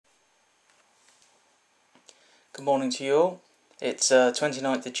Good morning to you all. It's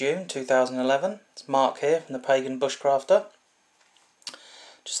 29th of June 2011. It's Mark here from the Pagan Bushcrafter.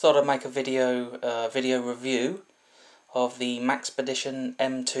 Just thought I'd make a video review of the Maxpedition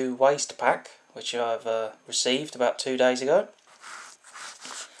M2 Waistpack, which I've received about 2 days ago.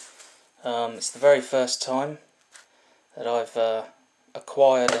 It's the very first time that I've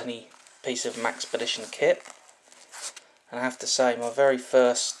acquired any piece of Maxpedition kit, and I have to say my very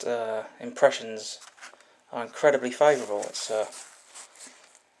first impressions are incredibly favourable. It's a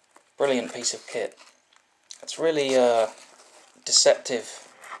brilliant piece of kit. It's really deceptive.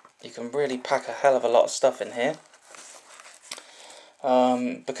 You can really pack a hell of a lot of stuff in here.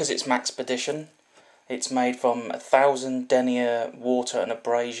 Because it's Maxpedition, it's made from 1000 denier water and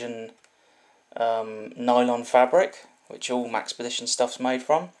abrasion nylon fabric, which all Maxpedition stuff's made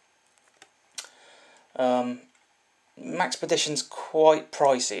from. Maxpedition's quite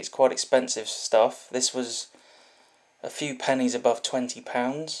pricey, it's quite expensive stuff. This was a few pennies above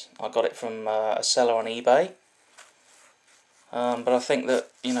 £20. I got it from a seller on eBay. But I think that,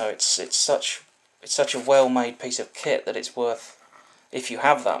 you know, it's such a well-made piece of kit that it's worth, if you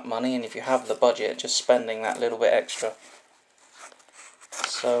have that money and if you have the budget, just spending that little bit extra.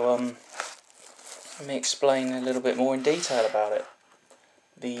 So let me explain a little bit more in detail about it.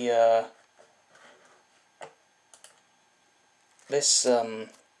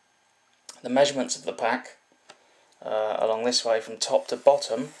 The measurements of the pack along this way from top to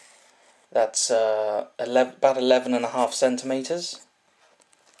bottom, that's about 11.5 centimeters.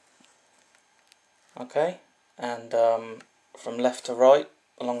 Okay, and from left to right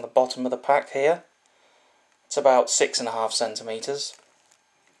along the bottom of the pack here, it's about 6.5 centimeters.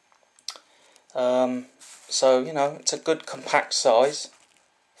 So, you know, it's a good compact size.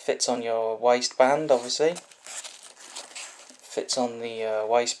 Fits on your waistband, obviously. Fits on the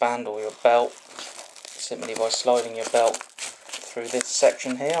waistband or your belt simply by sliding your belt through this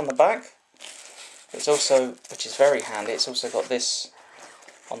section here on the back. It's also, which is very handy, it's also got this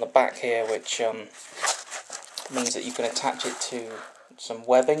on the back here, which means that you can attach it to some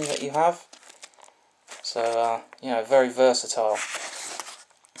webbing that you have. So you know, very versatile.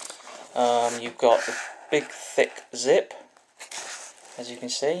 You've got a big thick zip, as you can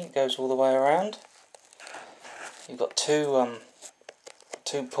see, it goes all the way around. You've got two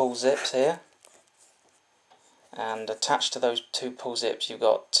pull zips here, and attached to those two pull zips you've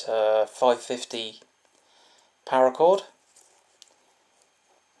got 550 paracord,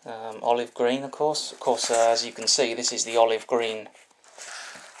 olive green, of course. As you can see, this is the olive green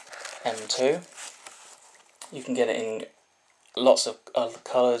M2. You can get it in lots of other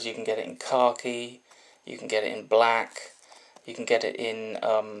colours. You can get it in khaki, you can get it in black, you can get it in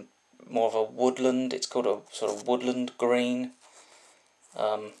more of a woodland, it's called a sort of woodland green.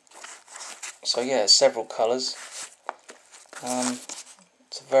 So yeah, several colours.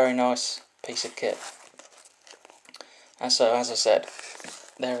 It's a very nice piece of kit. And so, as I said,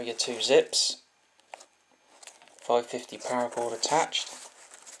 there are your two zips, 550 paracord attached.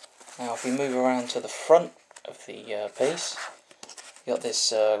 Now if we move around to the front of the piece, you've got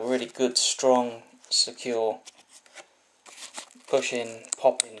this really good, strong, secure push-in,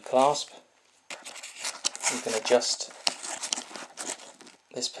 pop-in clasp. You can adjust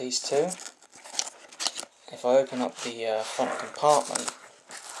this piece too. If I open up the front compartment,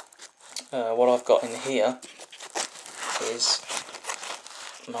 what I've got in here is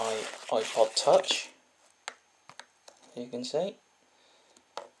my Ipod Touch, you can see.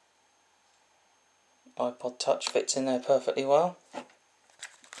 Ipod Touch fits in there perfectly well.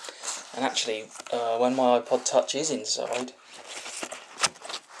 And actually, when my Ipod Touch is inside,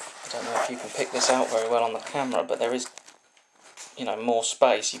 I don't know if you can pick this out very well on the camera, but there is, you know, more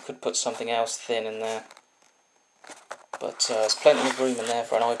space. You could put something else thin in there, but there's plenty of room in there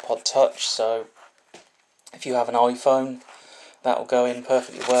for an Ipod Touch. So if you have an iPhone, that will go in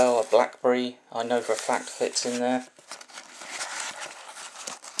perfectly well. A BlackBerry, I know for a fact, fits in there.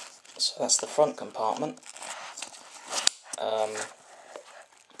 So that's the front compartment.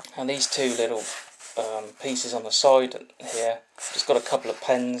 And these two little pieces on the side here, just got a couple of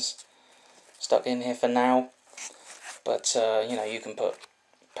pens stuck in here for now, but you know, you can put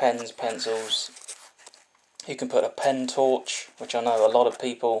pens, pencils, you can put a pen torch, which I know a lot of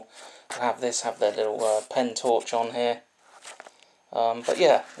people who have this have their little pen torch on here. But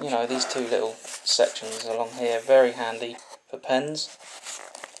yeah, you know, these two little sections along here, very handy for pens.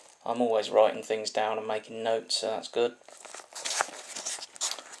 I'm always writing things down and making notes, so that's good.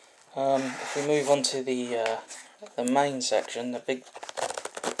 If we move on to the main section, the big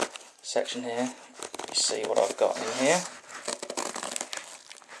section here, you see what I've got in here.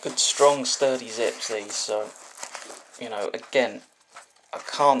 Good strong sturdy zips these, so you know, again, I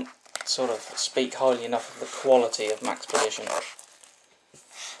can't sort of speak highly enough of the quality of Maxpedition.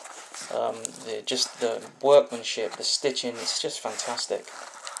 Just the workmanship, the stitching, it's just fantastic.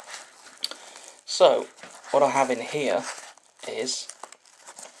 So, what I have in here is,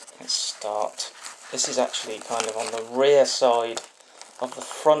 let's start, this is actually kind of on the rear side of the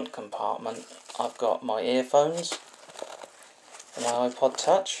front compartment. I've got my earphones, and my iPod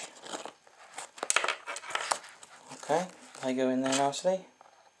Touch. Okay, they go in there nicely.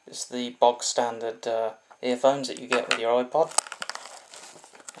 It's the bog standard earphones that you get with your iPod.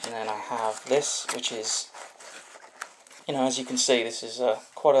 And then I have this, which is, you know, as you can see, this is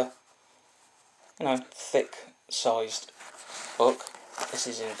quite a, you know, thick sized book. This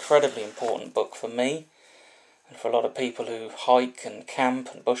is an incredibly important book for me and for a lot of people who hike and camp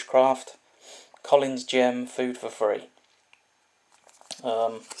and bushcraft. Collins Gem, Food for Free.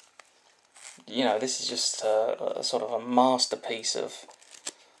 You know, this is just a sort of a masterpiece of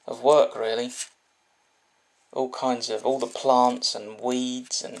work, really. All kinds of, all the plants and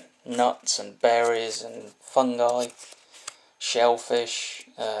weeds and nuts and berries and fungi, shellfish,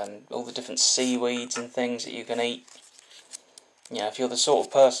 all the different seaweeds and things that you can eat. You know, if you're the sort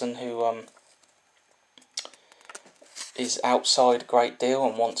of person who is outside a great deal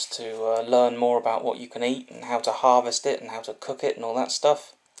and wants to learn more about what you can eat and how to harvest it and how to cook it and all that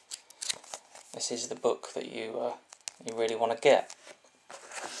stuff, this is the book that you really want to get.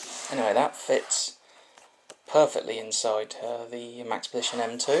 Anyway, that fits perfectly inside the Maxpedition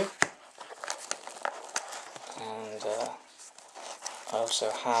M2, and I also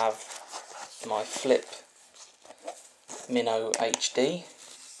have my Flip Mino HD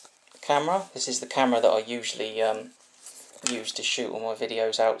camera. This is the camera that I usually use to shoot all my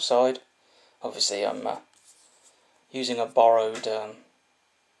videos outside. Obviously I'm using a borrowed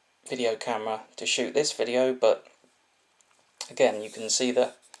video camera to shoot this video, but again you can see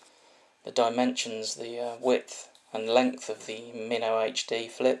the dimensions, the width and length of the Mino HD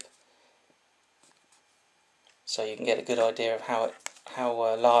Flip, so you can get a good idea of how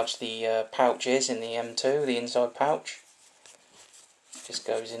large the pouch is in the M2, the inside pouch. It just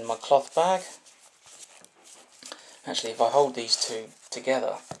goes in my cloth bag. Actually, if I hold these two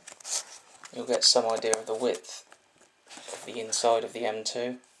together, you'll get some idea of the width of the inside of the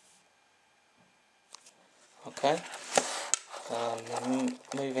M2. Okay.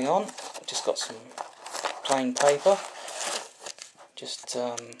 Moving on, I've just got some plain paper, just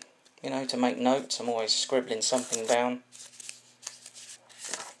you know, to make notes. I'm always scribbling something down.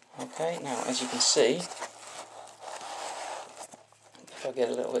 Okay, now as you can see, if I get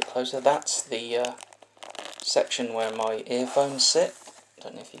a little bit closer, that's the section where my earphones sit.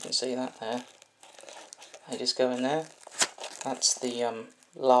 Don't know if you can see that there. They just go in there. That's the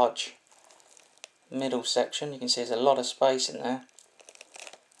large middle section. You can see there's a lot of space in there.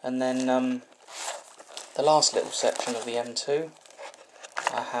 And then the last little section of the M2,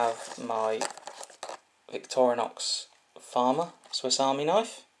 I have my Victorinox Farmer Swiss Army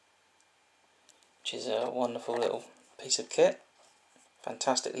knife, which is a wonderful little piece of kit,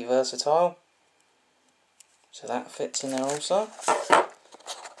 fantastically versatile. So that fits in there also.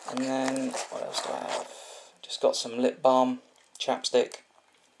 And then what else do I have? Just got some lip balm, chapstick,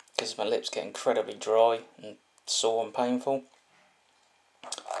 because my lips get incredibly dry and sore and painful.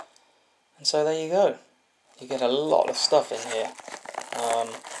 And so there you go. You get a lot of stuff in here.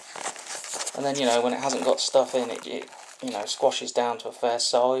 And then, you know, when it hasn't got stuff in it, you know, squashes down to a fair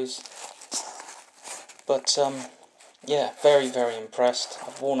size. But yeah, very, very impressed.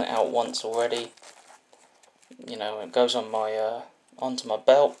 I've worn it out once already. You know, it goes on my onto my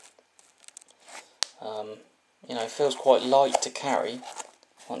belt. You know, it feels quite light to carry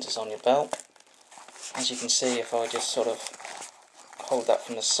once it's on your belt. As you can see, if I just sort of hold that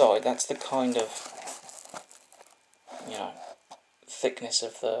from the side, that's the kind of, you know, thickness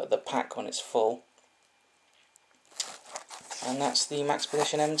of the pack when it's full. And that's the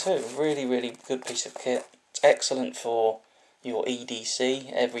Maxpedition M2. Really, really good piece of kit. It's excellent for your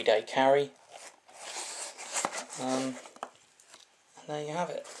EDC, everyday carry. And there you have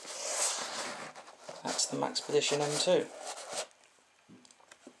it. That's the Maxpedition M2.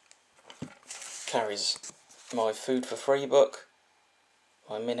 Carries my Food for Free book,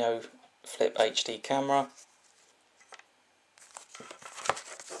 my Mino Flip HD camera,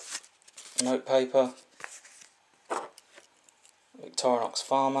 note paper, Victorinox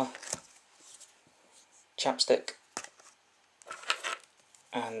Farmer, chapstick,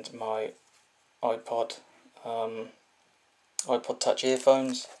 and my Ipod Touch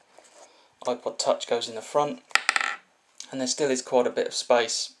earphones. Ipod Touch goes in the front, and there still is quite a bit of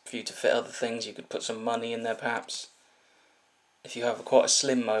space for you to fit other things. You could put some money in there perhaps, if you have quite a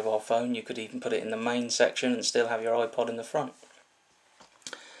slim mobile phone, you could even put it in the main section and still have your iPod in the front.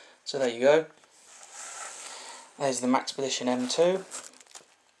 So there you go. There's the Maxpedition M2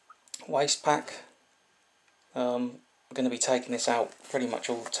 Waistpack. I'm going to be taking this out pretty much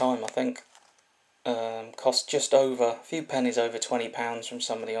all the time, I think. Cost just over, a few pennies over £20 from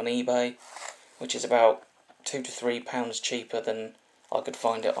somebody on eBay, which is about £2 to £3 cheaper than I could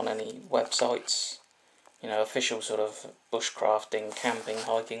find it on any websites, you know, official sort of bushcrafting, camping,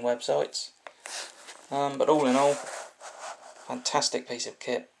 hiking websites. But all in all, fantastic piece of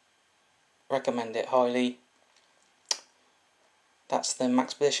kit. Recommend it highly. That's the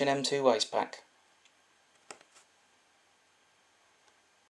Maxpedition M2 Waistpack.